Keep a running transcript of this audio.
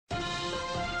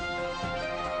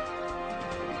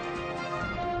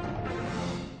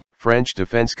French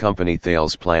defense company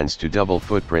Thales plans to double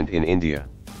footprint in India.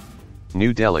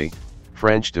 New Delhi,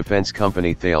 French defense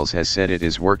company Thales has said it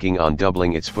is working on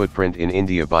doubling its footprint in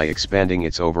India by expanding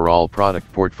its overall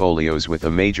product portfolios with a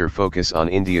major focus on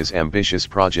India's ambitious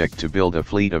project to build a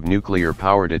fleet of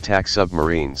nuclear-powered attack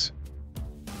submarines.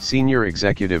 Senior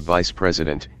Executive Vice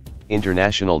President,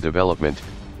 International Development,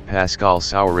 Pascale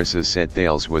Sourisse said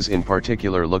Thales was in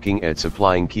particular looking at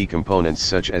supplying key components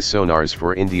such as sonars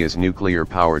for India's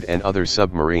nuclear-powered and other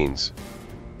submarines.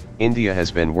 India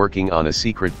has been working on a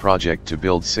secret project to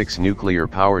build 6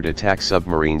 nuclear-powered attack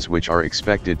submarines which are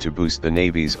expected to boost the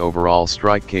Navy's overall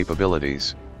strike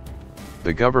capabilities.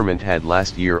 The government had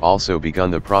last year also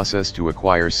begun the process to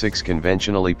acquire 6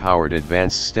 conventionally powered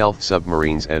advanced stealth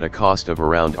submarines at a cost of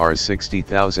around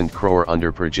Rs60,000 crore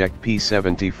under Project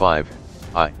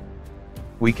P75I.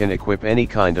 We can equip any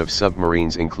kind of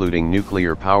submarines including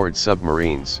nuclear-powered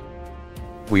submarines.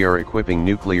 We are equipping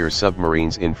nuclear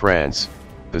submarines in France,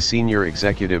 the senior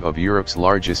executive of Europe's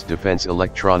largest defense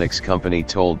electronics company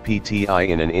told PTI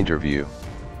in an interview.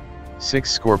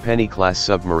 6 Scorpeni-class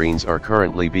submarines are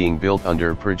currently being built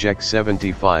under Project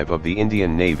 75 of the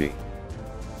Indian Navy.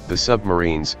 The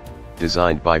submarines,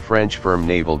 designed by French firm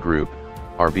Naval Group,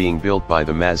 are being built by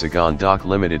the Mazagon Dock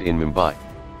Limited in Mumbai.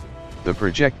 The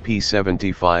Project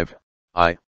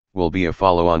P75I will be a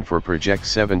follow-on for Project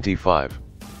 75.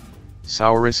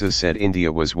 Sourisse said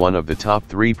India was one of the top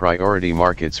 3 priority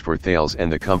markets for Thales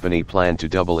and the company planned to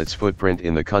double its footprint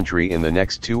in the country in the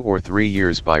next 2 or 3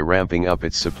 years by ramping up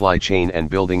its supply chain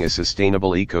and building a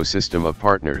sustainable ecosystem of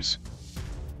partners.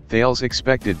 Thales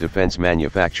expected defense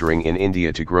manufacturing in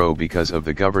India to grow because of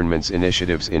the government's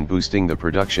initiatives in boosting the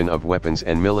production of weapons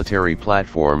and military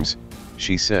platforms,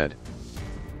 she said.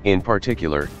 In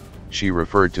particular, she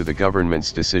referred to the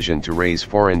government's decision to raise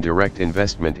foreign direct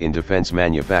investment in defense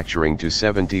manufacturing to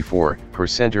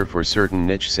 74% or for certain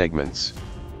niche segments.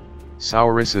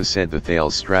 Sourisse said the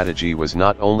Thales strategy was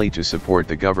not only to support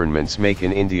the government's Make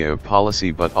in India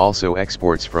policy but also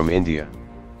exports from India.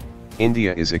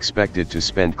 India is expected to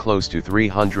spend close to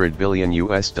 $300 billion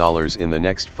in the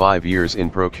next 5 years in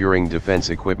procuring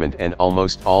defense equipment, and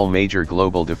almost all major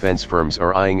global defense firms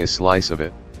are eyeing a slice of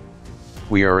it.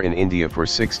 We are in India for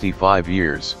 65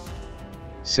 years.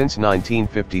 Since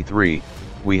 1953,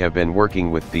 we have been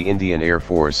working with the Indian Air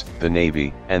Force, the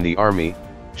Navy, and the Army,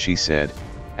 she said,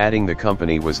 adding the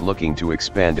company was looking to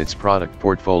expand its product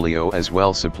portfolio as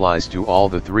well supplies to all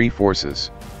the 3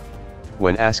 forces.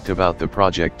 When asked about the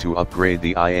project to upgrade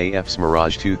the IAF's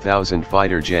Mirage 2000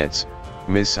 fighter jets,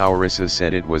 Ms. Sourisse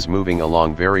said it was moving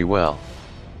along very well.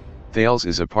 Thales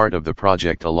is a part of the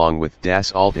project along with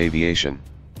Dassault Aviation.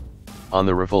 On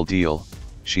the Rafale deal,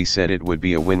 she said it would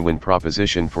be a win-win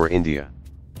proposition for India.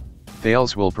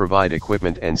 Thales will provide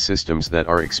equipment and systems that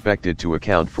are expected to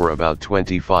account for about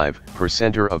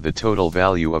 25% of the total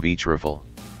value of each Rafale.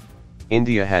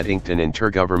 India had inked an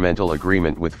intergovernmental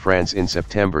agreement with France in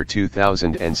September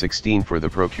 2016 for the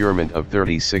procurement of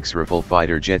 36 Rafale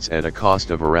fighter jets at a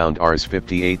cost of around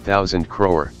Rs58,000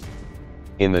 crore.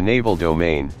 In the naval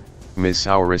domain, Ms.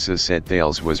 Sourisse said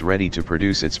Thales was ready to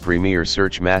produce its premier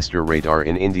Searchmaster radar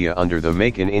in India under the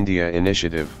Make in India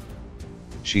initiative.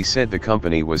 She said the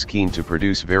company was keen to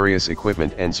produce various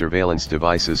equipment and surveillance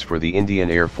devices for the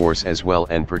Indian Air Force as well,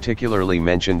 and particularly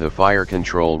mentioned the fire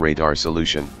control radar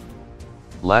solution.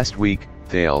 Last week,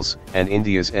 Thales and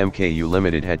India's MKU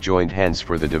Limited had joined hands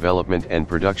for the development and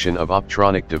production of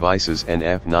optronic devices and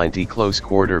F-90 Close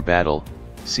Quarter Battle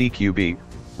 (CQB)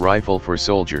 rifle for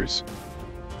soldiers.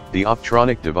 The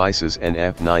optronic devices and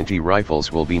F-90 rifles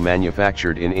will be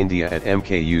manufactured in India at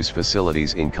MKU's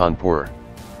facilities in Kanpur.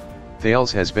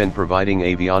 Thales has been providing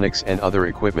avionics and other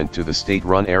equipment to the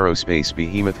state-run aerospace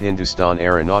behemoth Hindustan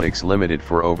Aeronautics Limited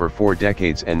for over 4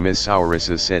 decades, and Ms.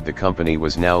 Sourisse said the company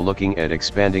was now looking at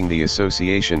expanding the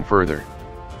association further.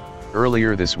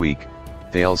 Earlier this week,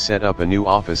 Thales set up a new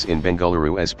office in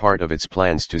Bengaluru as part of its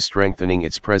plans to strengthening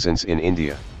its presence in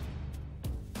India.